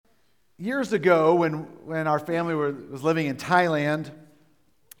Years ago, when our family was living in Thailand,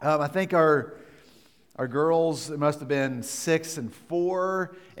 I think our girls, it must have been 6 and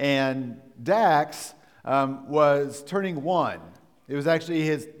 4, and Dax was turning 1. It was actually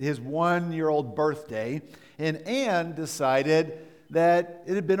his 1-year-old birthday, and Anne decided that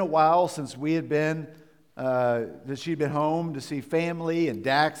it had been a while since we had been, that she'd been home to see family, and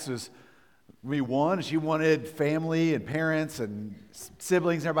Dax was one. She wanted family and parents and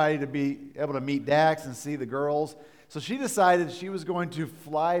siblings, everybody to be able to meet Dax and see the girls. So she decided she was going to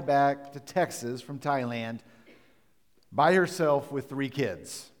fly back to Texas from Thailand by herself with 3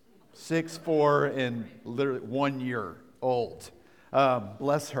 kids, 6, 4, and literally 1 year old.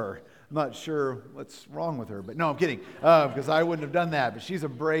 Bless her. I'm not sure what's wrong with her, but no, I'm kidding, because I wouldn't have done that. But she's a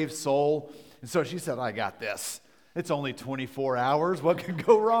brave soul, and so she said, "I got this. It's only 24 hours. What could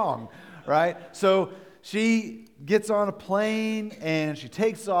go wrong?" Right? So she gets on a plane and she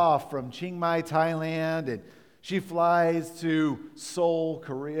takes off from Chiang Mai, Thailand, and she flies to Seoul,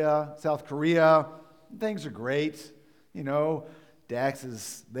 Korea, South Korea. Things are great. You know, Dax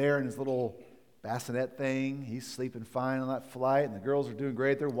is there in his little bassinet thing. He's sleeping fine on that flight, and the girls are doing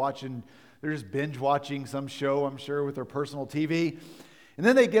great. They're just binge watching some show, I'm sure, with their personal TV. And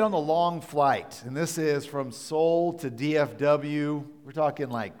then they get on the long flight, and this is from Seoul to DFW. We're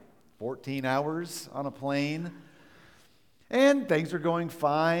talking like 14 hours on a plane, and things are going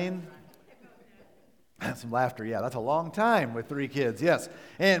fine. Some laughter, yeah, that's a long time with 3 kids, yes.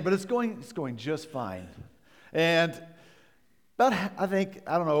 But it's going just fine. And about,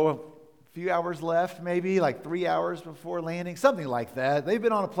 I don't know, a few hours left, maybe like 3 hours before landing, something like that. They've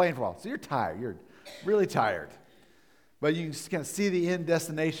been on a plane for a while, so you're tired. You're really tired. But you can just kind of see the end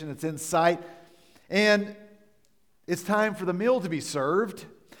destination that's in sight, and it's time for the meal to be served.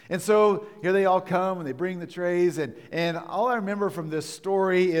 And so here they all come, and they bring the trays, and all I remember from this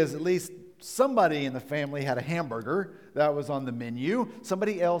story is at least somebody in the family had a hamburger that was on the menu.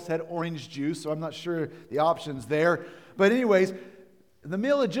 Somebody else had orange juice, so I'm not sure the options there. But anyways, the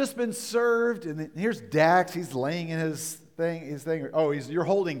meal had just been served, and here's Dax. He's laying in his thing. Oh, you're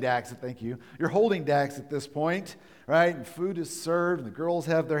holding Dax, thank you. You're holding Dax at this point, right? And food is served, and the girls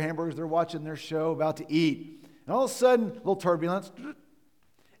have their hamburgers. They're watching their show, about to eat. And all of a sudden, a little turbulence.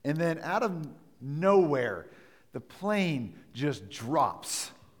 And then out of nowhere, the plane just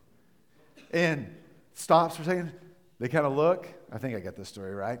drops and stops for a second. They kind of look. I think I got this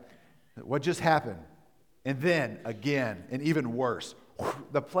story right. What just happened? And then again, and even worse,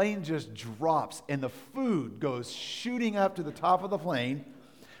 the plane just drops and the food goes shooting up to the top of the plane.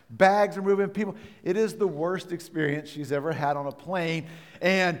 Bags are moving, people. It is the worst experience she's ever had on a plane,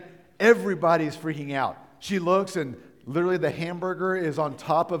 and everybody's freaking out. She looks, and literally the hamburger is on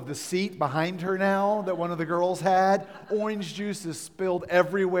top of the seat behind her now that one of the girls had. Orange juice is spilled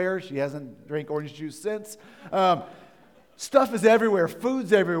everywhere. She hasn't drank orange juice since. Stuff is everywhere.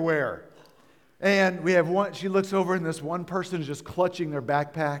 Food's everywhere. And we have she looks over, and this one person is just clutching their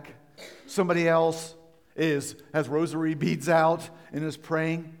backpack. Somebody else has rosary beads out and is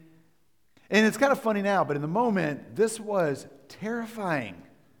praying. And it's kind of funny now, but in the moment, this was terrifying.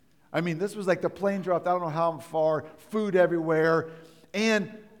 I mean, this was like the plane dropped, I don't know how far, food everywhere,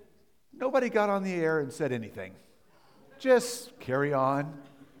 and nobody got on the air and said anything. Just carry on.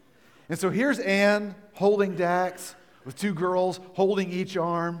 And so here's Anne holding Dax with 2 girls holding each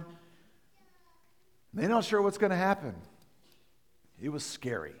arm. They're not sure what's going to happen. It was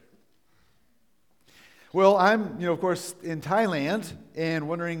scary. Well, I'm, of course, in Thailand and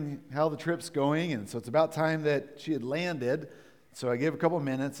wondering how the trip's going, and so it's about time that she had landed. So I give a couple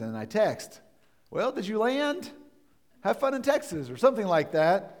minutes and I text, "Well, did you land? Have fun in Texas," or something like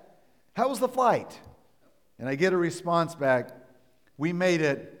that. "How was the flight?" And I get a response back, "We made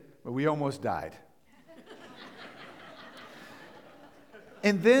it, but we almost died."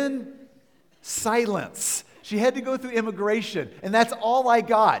 And then silence. She had to go through immigration, and that's all I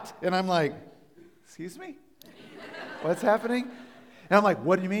got. And I'm like, "Excuse me? What's happening?" And I'm like,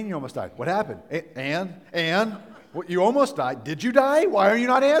 "What do you mean you almost died? What happened?" Anne? What, you almost died? Did you die? Why are you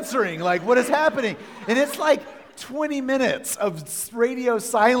not answering? Like, what is happening? And it's like 20 minutes of radio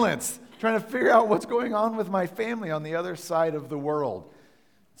silence trying to figure out what's going on with my family on the other side of the world.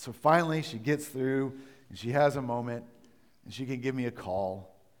 So finally, she gets through, and she has a moment, and she can give me a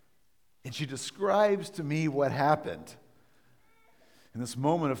call. And she describes to me what happened in this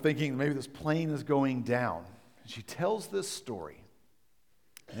moment of thinking maybe this plane is going down. She tells this story,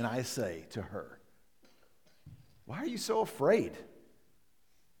 and I say to her, "Why are you so afraid?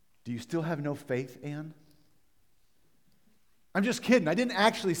 Do you still have no faith, Anne?" I'm just kidding. I didn't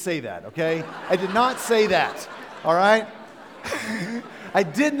actually say that, okay? I did not say that, all right? I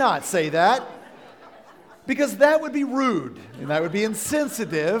did not say that because that would be rude and that would be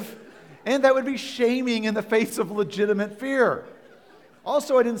insensitive and that would be shaming in the face of legitimate fear.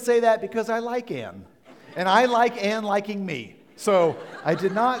 Also, I didn't say that because I like Ann and I like Ann liking me. So I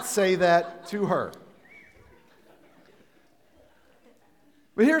did not say that to her.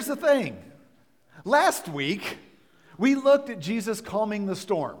 But here's the thing. Last week, we looked at Jesus calming the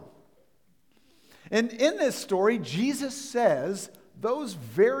storm. And in this story, Jesus says those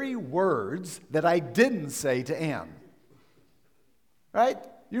very words that I didn't say to Ann. Right?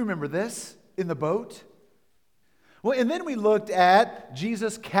 You remember this in the boat? Well, and then we looked at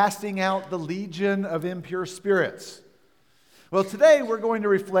Jesus casting out the legion of impure spirits. Well, today we're going to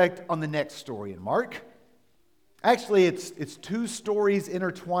reflect on the next story in Mark. Actually, it's two stories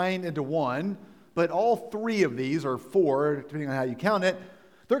intertwined into one, but all three of these, or four, depending on how you count it,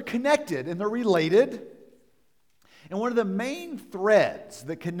 they're connected and they're related. And one of the main threads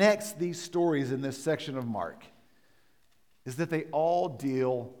that connects these stories in this section of Mark is that they all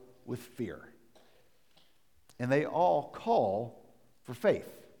deal with fear. And they all call for faith.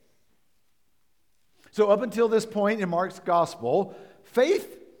 So up until this point in Mark's gospel,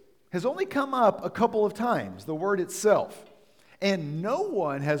 faith has only come up a couple of times, the word itself. And no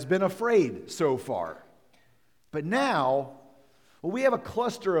one has been afraid so far. But now, we have a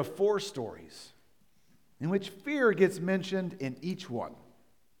cluster of 4 stories in which fear gets mentioned in each one.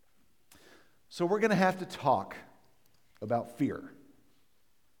 So we're going to have to talk about fear.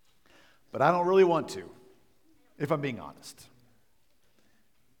 But I don't really want to, if I'm being honest.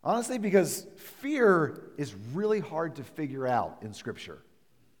 Honestly, because fear is really hard to figure out in Scripture.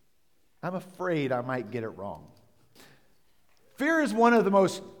 I'm afraid I might get it wrong. Fear is one of the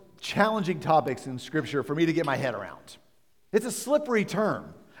most challenging topics in Scripture for me to get my head around. It's a slippery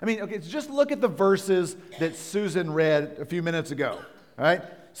term. I mean, okay, just look at the verses that Susan read a few minutes ago. All right?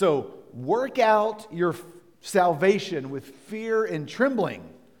 So, work out your salvation with fear and trembling.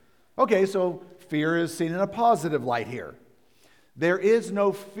 Okay, so fear is seen in a positive light here. There is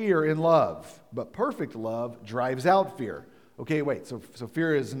no fear in love, but perfect love drives out fear. Okay, wait, so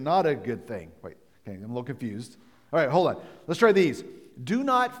fear is not a good thing. Wait, okay, I'm a little confused. All right, hold on. Let's try these. Do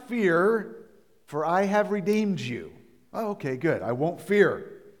not fear, for I have redeemed you. Oh, okay, good. I won't fear.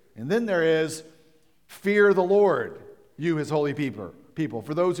 And then there is, fear the Lord, you his holy people.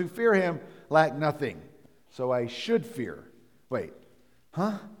 For those who fear him lack nothing. So I should fear. Wait,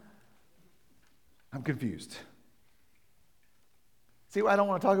 huh? I'm confused. See why I don't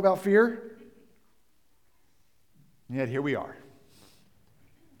want to talk about fear? And yet here we are.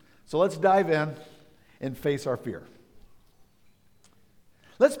 So let's dive in and face our fear.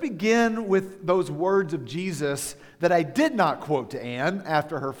 Let's begin with those words of Jesus that I did not quote to Anne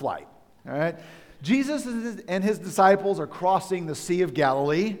after her flight. All right? Jesus and his disciples are crossing the Sea of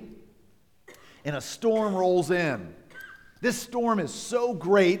Galilee, and a storm rolls in. This storm is so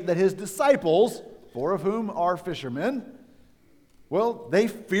great that his disciples, 4 of whom are fishermen, well, they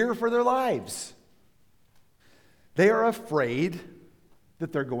fear for their lives. They are afraid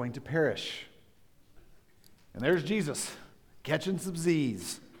that they're going to perish. And there's Jesus catching some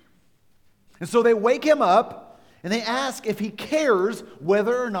Z's. And so they wake him up and they ask if he cares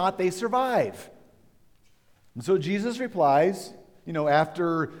whether or not they survive. And so Jesus replies,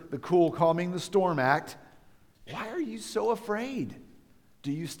 after the cool calming the storm act, "Why are you so afraid?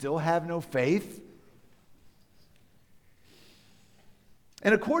 Do you still have no faith?"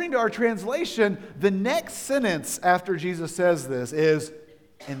 And according to our translation, the next sentence after Jesus says this is,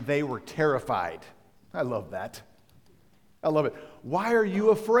 "And they were terrified." I love that. I love it. Why are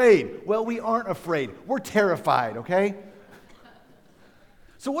you afraid? Well, we aren't afraid. We're terrified, okay?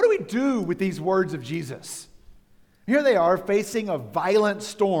 So what do we do with these words of Jesus? Here they are facing a violent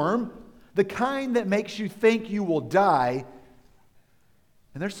storm, the kind that makes you think you will die,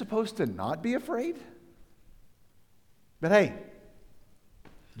 and they're supposed to not be afraid? But hey,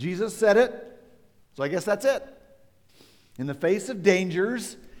 Jesus said it, so I guess that's it. In the face of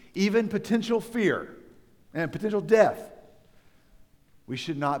dangers, even potential fear and potential death, we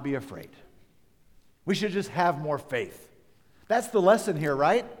should not be afraid. We should just have more faith. That's the lesson here,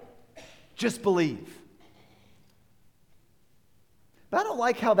 right? Just believe. But I don't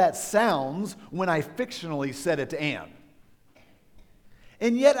like how that sounds when I fictionally said it to Anne.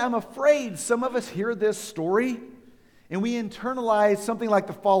 And yet I'm afraid some of us hear this story and we internalize something like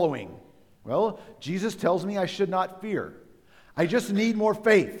the following. Well, Jesus tells me I should not fear. I just need more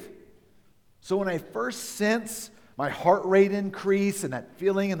faith. So when I first sense my heart rate increase and that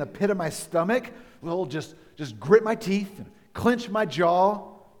feeling in the pit of my stomach, well, just grit my teeth and clench my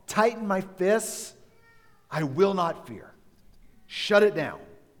jaw, tighten my fists. I will not fear. shut it down.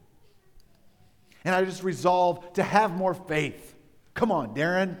 And I just resolved to have more faith. Come on,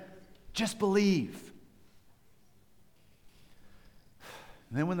 Darren, just believe.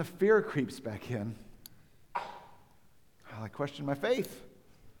 And then when the fear creeps back in, I question my faith.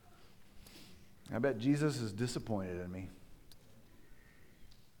 I bet Jesus is disappointed in me.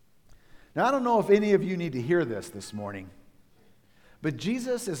 Now, I don't know if any of you need to hear this morning, but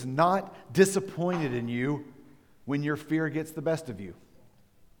Jesus is not disappointed in you when your fear gets the best of you.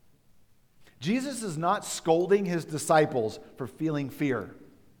 Jesus is not scolding his disciples for feeling fear,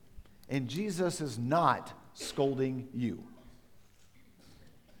 and Jesus is not scolding you.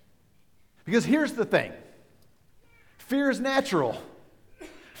 Because here's the thing. Fear is natural.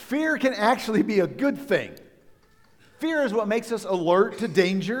 Fear can actually be a good thing. Fear is what makes us alert to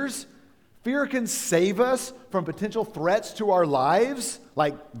dangers. Fear can save us from potential threats to our lives,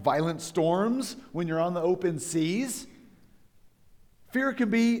 like violent storms when you're on the open seas. Fear can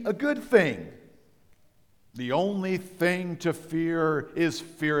be a good thing. The only thing to fear is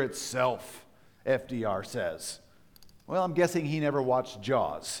fear itself, FDR says. Well, I'm guessing he never watched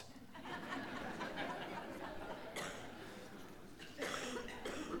Jaws.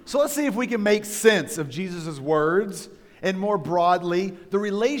 So let's see if we can make sense of Jesus' words and more broadly, the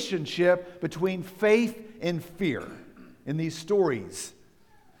relationship between faith and fear in these stories.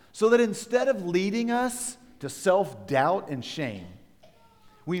 So that instead of leading us to self-doubt and shame,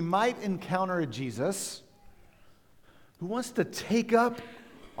 we might encounter a Jesus who wants to take up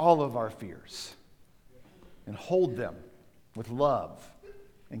all of our fears and hold them with love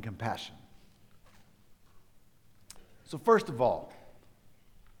and compassion. So first of all,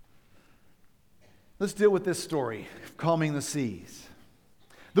 let's deal with this story, calming the seas.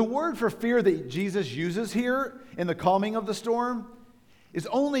 The word for fear that Jesus uses here in the calming of the storm is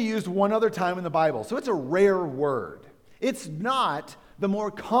only used one other time in the Bible. So it's a rare word. It's not the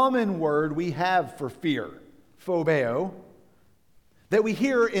more common word we have for fear, phobeo, that we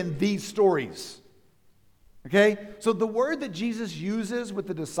hear in these stories. Okay? So the word that Jesus uses with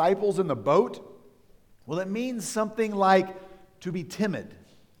the disciples in the boat, well, it means something like to be timid,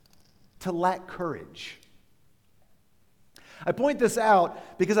 to lack courage. I point this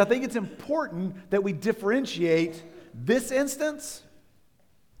out because I think it's important that we differentiate this instance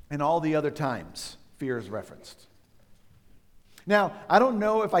and all the other times fear is referenced. Now, I don't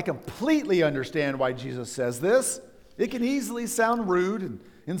know if I completely understand why Jesus says this. It can easily sound rude and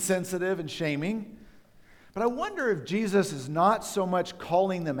insensitive and shaming. But I wonder if Jesus is not so much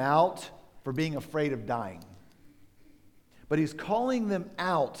calling them out for being afraid of dying, but he's calling them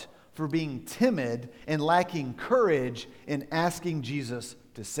out for being timid and lacking courage in asking Jesus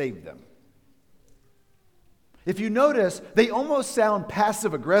to save them. If you notice, they almost sound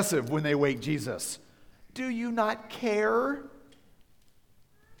passive-aggressive when they wake Jesus. Do you not care?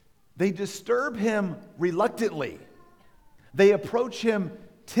 They disturb him reluctantly. They approach him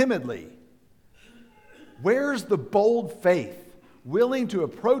timidly. Where's the bold faith, willing to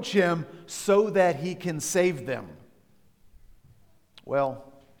approach him so that he can save them? Well,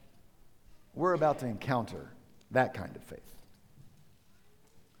 we're about to encounter that kind of faith.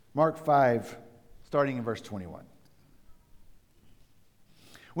 Mark 5, starting in verse 21.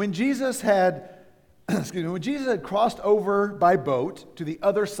 When Jesus had crossed over by boat to the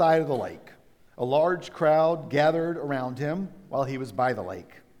other side of the lake, a large crowd gathered around him while he was by the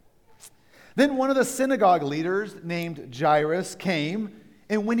lake. Then one of the synagogue leaders named Jairus came,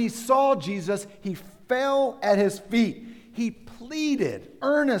 and when he saw Jesus, he fell at his feet. He pleaded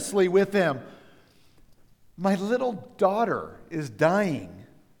earnestly with him, "My little daughter is dying.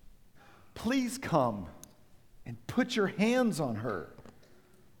 Please come and put your hands on her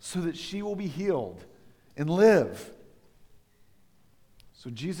so that she will be healed and live." So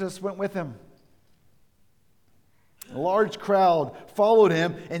Jesus went with him. A large crowd followed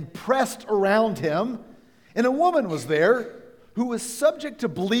him and pressed around him, and a woman was there who was subject to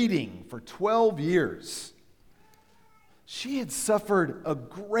bleeding for 12 years. She had suffered a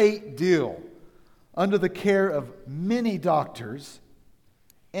great deal under the care of many doctors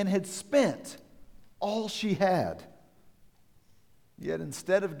and had spent all she had. Yet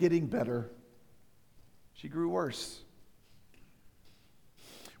instead of getting better, she grew worse.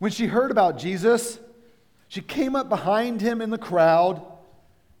 When she heard about Jesus, she came up behind him in the crowd,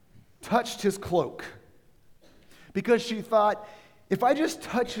 touched his cloak, because she thought, if I just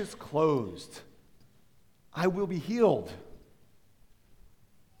touch his clothes, I will be healed.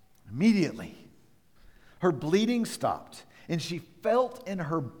 Immediately, her bleeding stopped, and she felt in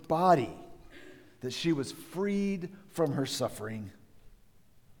her body that she was freed from her suffering.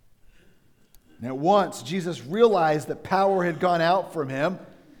 And at once, Jesus realized that power had gone out from him.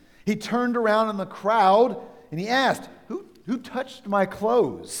 He turned around in the crowd and he asked, Who touched my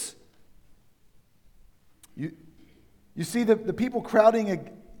clothes? You see the people crowding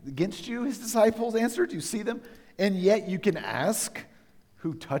against you, his disciples answered. You see them? And yet you can ask,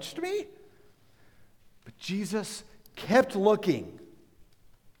 who touched me? But Jesus kept looking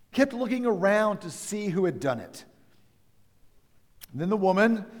around to see who had done it. And then the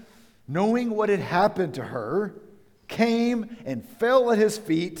woman, knowing what had happened to her, came and fell at his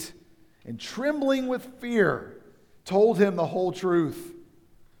feet, and trembling with fear, told him the whole truth.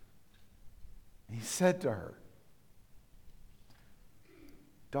 And he said to her,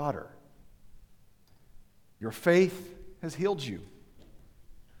 "Daughter, your faith has healed you.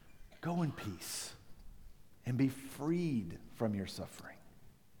 Go in peace and be freed from your suffering."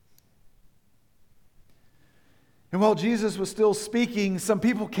 And while Jesus was still speaking, some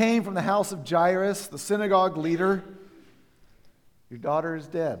people came from the house of Jairus, the synagogue leader. "Your daughter is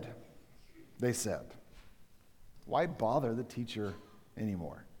dead," they said. "Why bother the teacher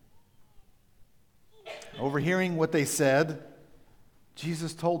anymore?" Overhearing what they said,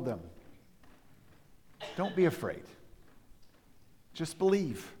 Jesus told them, "Don't be afraid. Just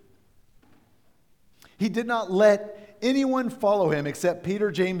believe." He did not let anyone follow him except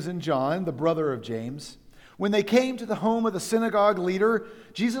Peter, James, and John, the brother of James. When they came to the home of the synagogue leader,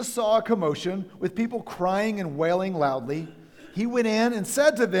 Jesus saw a commotion with people crying and wailing loudly. He went in and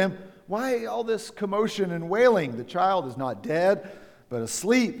said to them, "Why all this commotion and wailing? The child is not dead, but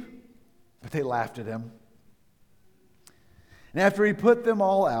asleep." But they laughed at him. And after he put them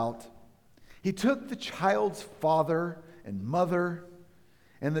all out, he took the child's father and mother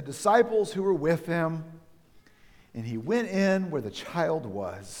and the disciples who were with him, and he went in where the child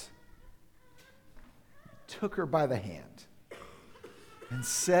was. He took her by the hand and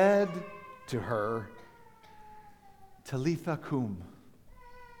said to her, "Talitha cum,"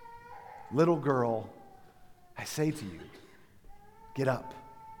 little girl, I say to you, get up.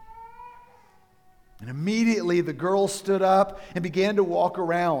 And immediately the girl stood up and began to walk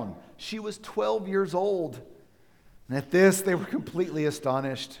around. She was 12 years old. And at this, they were completely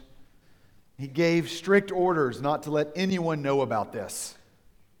astonished. He gave strict orders not to let anyone know about this.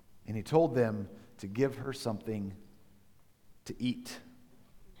 And he told them to give her something to eat.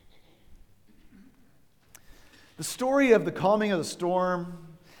 The story of the calming of the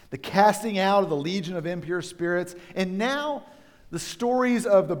storm, the casting out of the legion of impure spirits, and now the stories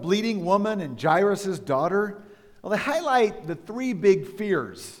of the bleeding woman and Jairus' daughter, well, they highlight the three big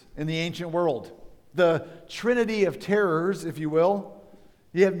fears in the ancient world. The trinity of terrors, if you will.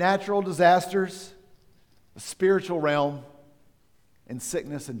 You have natural disasters, the spiritual realm, and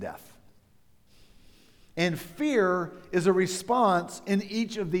sickness and death. And fear is a response in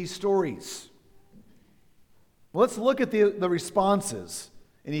each of these stories. Well, let's look at the responses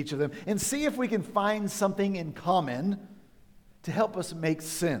in each of them and see if we can find something in common to help us make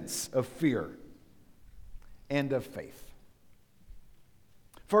sense of fear and of faith.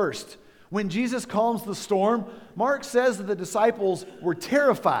 First, when Jesus calms the storm, Mark says that the disciples were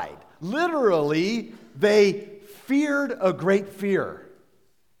terrified. Literally, they feared a great fear.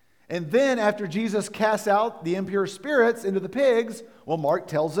 And then after Jesus casts out the impure spirits into the pigs, well, Mark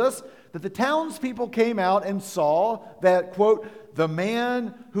tells us that the townspeople came out and saw that, quote, the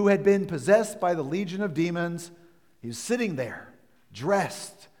man who had been possessed by the legion of demons, he was sitting there,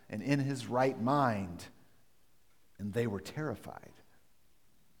 dressed and in his right mind. And they were terrified.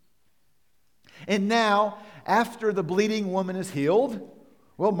 And now, after the bleeding woman is healed,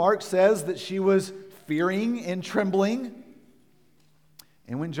 well, Mark says that she was fearing and trembling.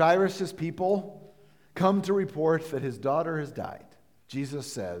 And when Jairus' people come to report that his daughter has died,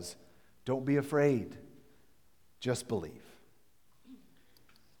 Jesus says, "Don't be afraid, just believe."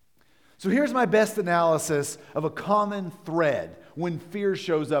 So here's my best analysis of a common thread when fear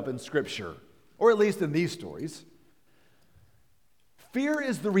shows up in Scripture, or at least in these stories. Fear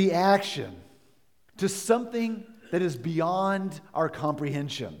is the reaction to something that is beyond our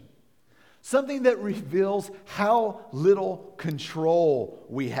comprehension. Something that reveals how little control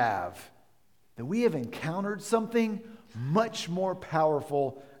we have. That we have encountered something much more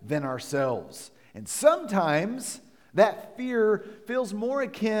powerful than ourselves. And sometimes that fear feels more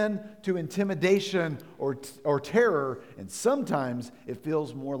akin to intimidation or terror, and sometimes it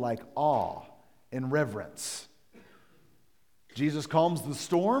feels more like awe and reverence. Jesus calms the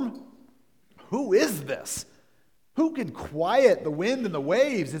storm. Who is this? Who can quiet the wind and the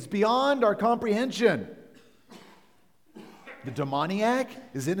waves? It's beyond our comprehension. The demoniac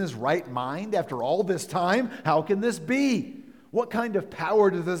is in his right mind after all this time. How can this be? What kind of power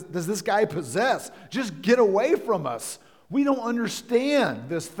does this guy possess? Just get away from us. We don't understand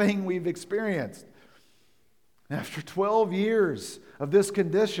this thing we've experienced. After 12 years of this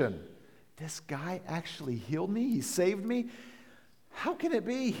condition, this guy actually healed me. He saved me. How can it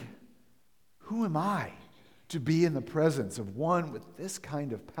be? Who am I to be in the presence of one with this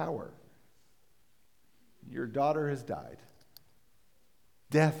kind of power? Your daughter has died.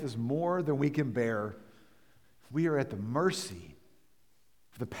 Death is more than we can bear. We are at the mercy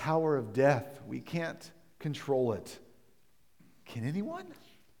of the power of death. We can't control it. Can anyone?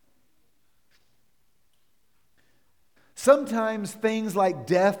 Sometimes things like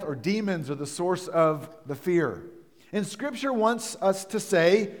death or demons are the source of the fear. And Scripture wants us to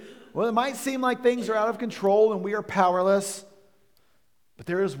say, well, it might seem like things are out of control and we are powerless, but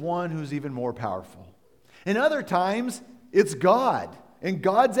there is one who's even more powerful. And other times, it's God and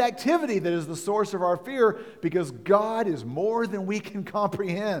God's activity that is the source of our fear, because God is more than we can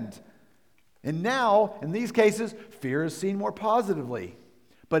comprehend. And now, in these cases, fear is seen more positively.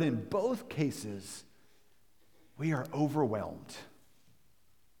 But in both cases, we are overwhelmed.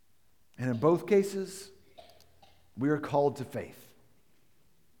 And in both cases, we are called to faith.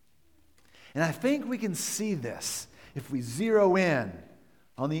 And I think we can see this if we zero in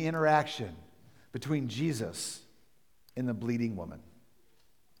on the interaction between Jesus and the bleeding woman.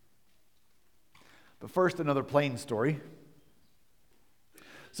 But first, another plane story.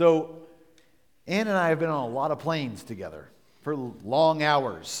 So, Ann and I have been on a lot of planes together for long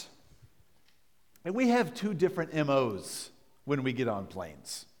hours. And we have two different MOs when we get on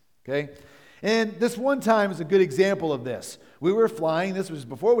planes, okay? And this one time is a good example of this. We were flying, this was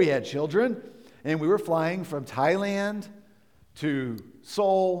before we had children, and we were flying from Thailand to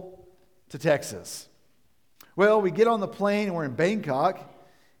Seoul to Texas. Well, we get on the plane, and we're in Bangkok,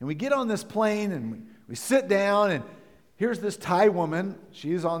 and we get on this plane, and we sit down, and here's this Thai woman.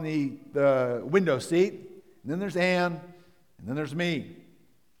 She's on the window seat, and then there's Ann, and then there's me.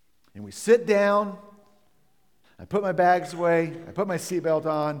 And we sit down, I put my bags away, I put my seatbelt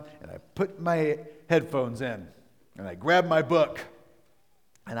on, and I put my headphones in. And I grab my book,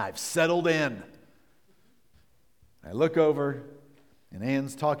 and I've settled in. I look over, and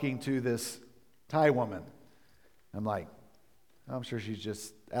Ann's talking to this Thai woman. I'm like, I'm sure she's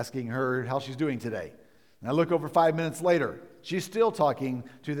just asking her how she's doing today. And I look over 5 minutes later. She's still talking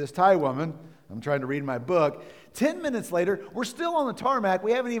to this Thai woman. I'm trying to read my book. 10 minutes later, we're still on the tarmac.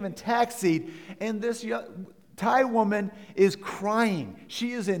 We haven't even taxied. And this Thai woman is crying.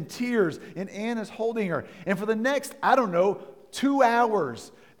 She is in tears. And Ann is holding her. And for the next, 2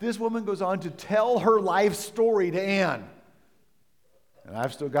 hours, this woman goes on to tell her life story to Ann. And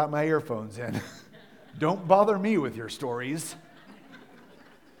I've still got my earphones in. Don't bother me with your stories.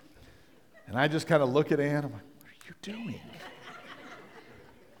 And I just kind of look at Ann. I'm like, what are you doing?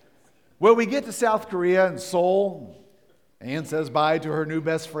 Well, we get to South Korea and Seoul. Ann says bye to her new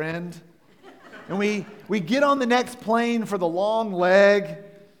best friend. And we get on the next plane for the long leg.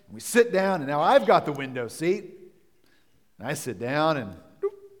 We sit down, and now I've got the window seat. And I sit down and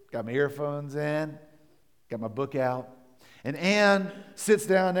got my earphones in, got my book out. And Ann sits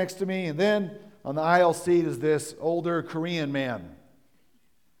down next to me, and then on the aisle seat is this older Korean man.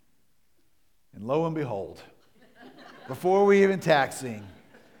 And lo and behold, before we even taxiing,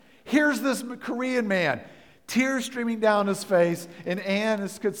 here's this Korean man, tears streaming down his face, and Ann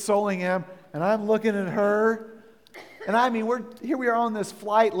is consoling him, and I'm looking at her, and here we are on this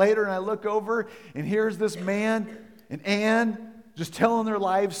flight later, and I look over, and here's this man and Ann just telling their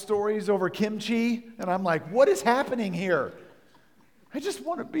life stories over kimchi, and I'm like, what is happening here? I just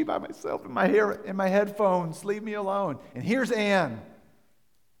want to be by myself in my headphones. Leave me alone. And here's Ann,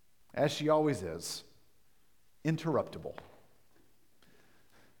 as she always is, interruptible,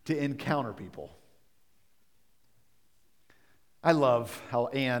 to encounter people. I love how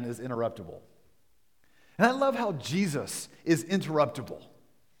Ann is interruptible. And I love how Jesus is interruptible.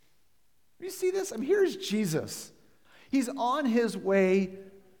 You see this? Here's Jesus. He's on his way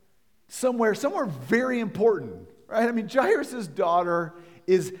somewhere very important, right? Jairus' daughter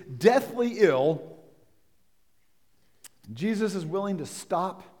is deathly ill. Jesus is willing to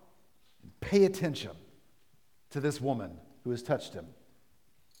stop and pay attention to this woman who has touched him.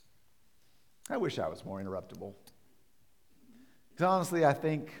 I wish I was more interruptible. Because honestly, I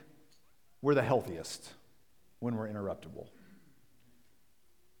think we're the healthiest when we're interruptible.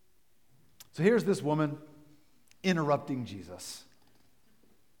 So here's this woman interrupting Jesus.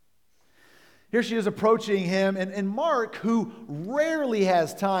 Here she is approaching him, and Mark, who rarely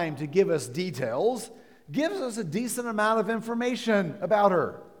has time to give us details, gives us a decent amount of information about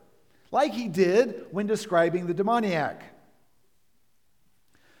her, like he did when describing the demoniac.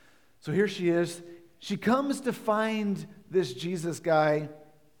 So here she is. She comes to find this Jesus guy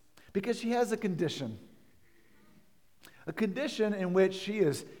because she has a condition. A condition in which she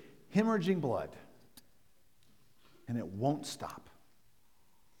is hemorrhaging blood. And it won't stop.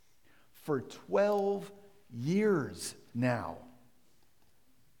 For 12 years now.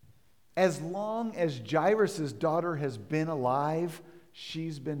 As long as Jairus' daughter has been alive,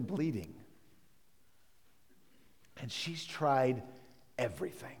 she's been bleeding. And she's tried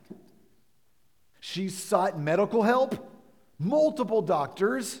everything. She's sought medical help, multiple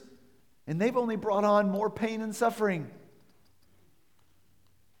doctors, and they've only brought on more pain and suffering.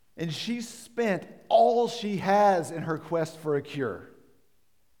 And she's spent all she has in her quest for a cure.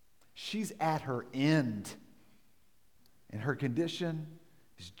 She's at her end. And her condition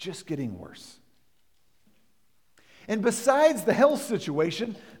is just getting worse. And besides the health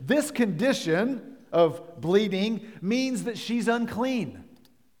situation, this condition of bleeding means that she's unclean.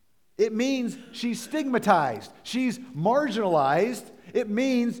 It means she's stigmatized. She's marginalized. It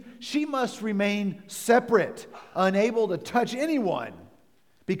means she must remain separate, unable to touch anyone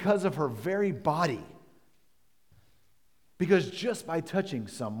because of her very body. Because just by touching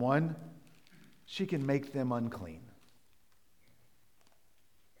someone, she can make them unclean.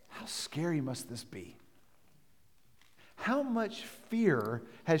 How scary must this be? How much fear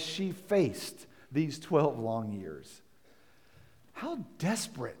has she faced these 12 long years? How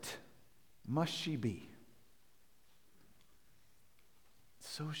desperate must she be?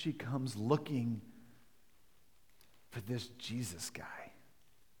 So she comes looking for this Jesus guy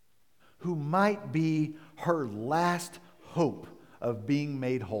who might be her last hope of being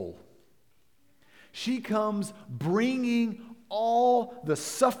made whole. She comes bringing all the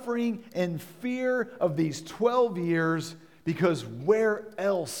suffering and fear of these 12 years because where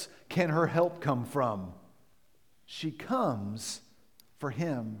else can her help come from? She comes for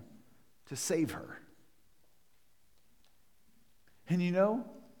him to save her. And you know,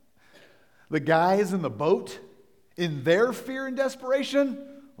 the guys in the boat, in their fear and desperation,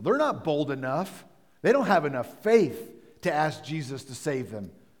 well, they're not bold enough. They don't have enough faith to ask Jesus to save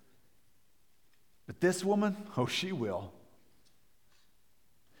them. But this woman, oh, she will.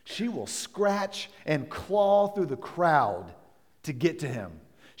 She will scratch and claw through the crowd to get to him.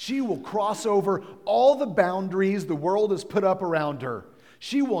 She will cross over all the boundaries the world has put up around her.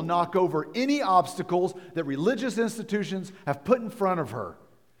 She will knock over any obstacles that religious institutions have put in front of her.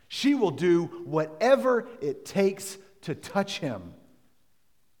 She will do whatever it takes to touch him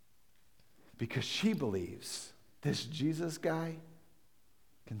because she believes this Jesus guy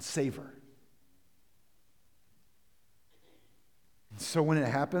can save her. And so when it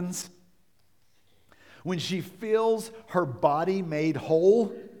happens, when she feels her body made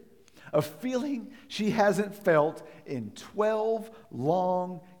whole, a feeling she hasn't felt in 12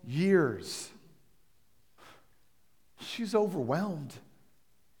 long years, she's overwhelmed.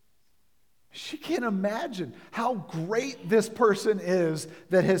 She can't imagine how great this person is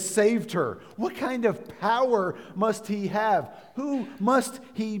that has saved her. What kind of power must he have? Who must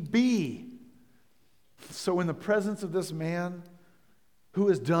he be? So in the presence of this man who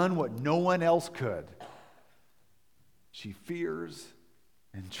has done what no one else could, she fears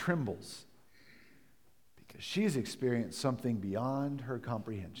and trembles because she's experienced something beyond her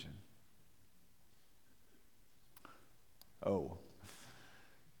comprehension. Oh,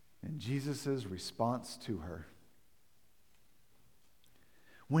 and Jesus' response to her.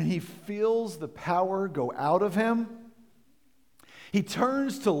 When he feels the power go out of him, he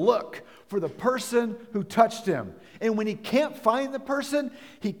turns to look for the person who touched him. And when he can't find the person,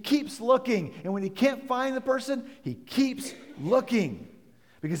 he keeps looking. And when he can't find the person, he keeps looking.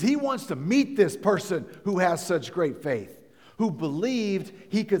 Because he wants to meet this person who has such great faith, who believed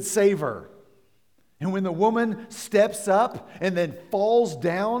he could save her. And when the woman steps up and then falls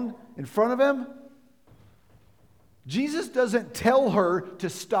down in front of him, Jesus doesn't tell her to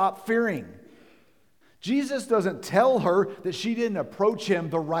stop fearing. Jesus doesn't tell her that she didn't approach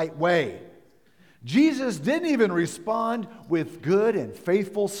him the right way. Jesus didn't even respond with good and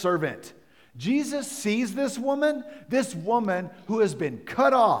faithful servant. Jesus sees this woman who has been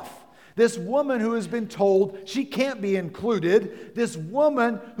cut off, this woman who has been told she can't be included, this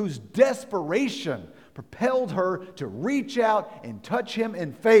woman whose desperation propelled her to reach out and touch him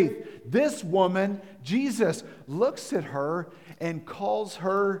in faith. This woman, Jesus looks at her and calls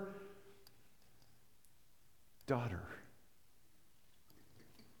her daughter.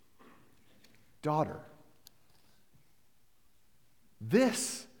 Daughter.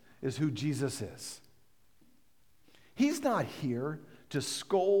 This is who Jesus is. He's not here to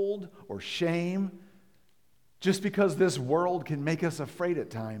scold or shame. just because this world can make us afraid at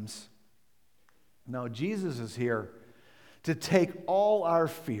times. No, Jesus is here to take all our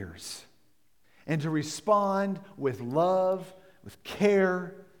fears and to respond with love, with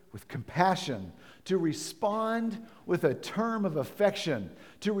care, with compassion, to respond with a term of affection,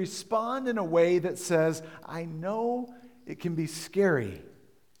 to respond in a way that says, I know it can be scary,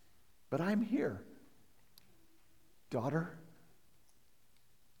 but I'm here, daughter.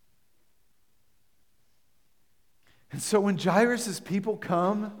 And so when Jairus' people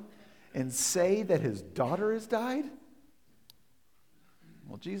come and say that his daughter has died,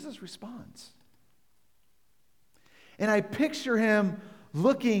 well, Jesus responds. And I picture him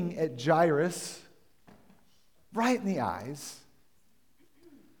looking at Jairus right in the eyes.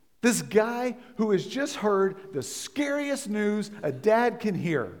 This guy who has just heard the scariest news a dad can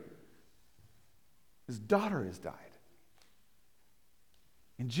hear. His daughter has died.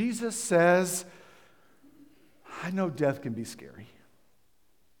 And Jesus says, I know death can be scary.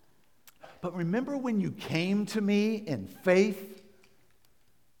 But remember when you came to me in faith,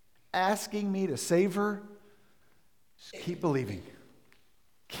 asking me to save her? Just keep believing.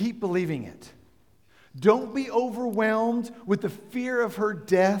 Keep believing it. Don't be overwhelmed with the fear of her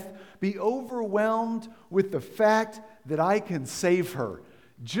death. Be overwhelmed with the fact that I can save her.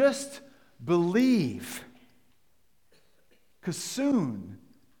 Just believe. Because soon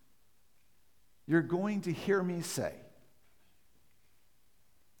you're going to hear me say,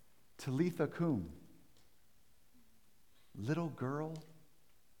 Talitha cum, little girl,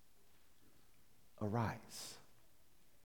 arise.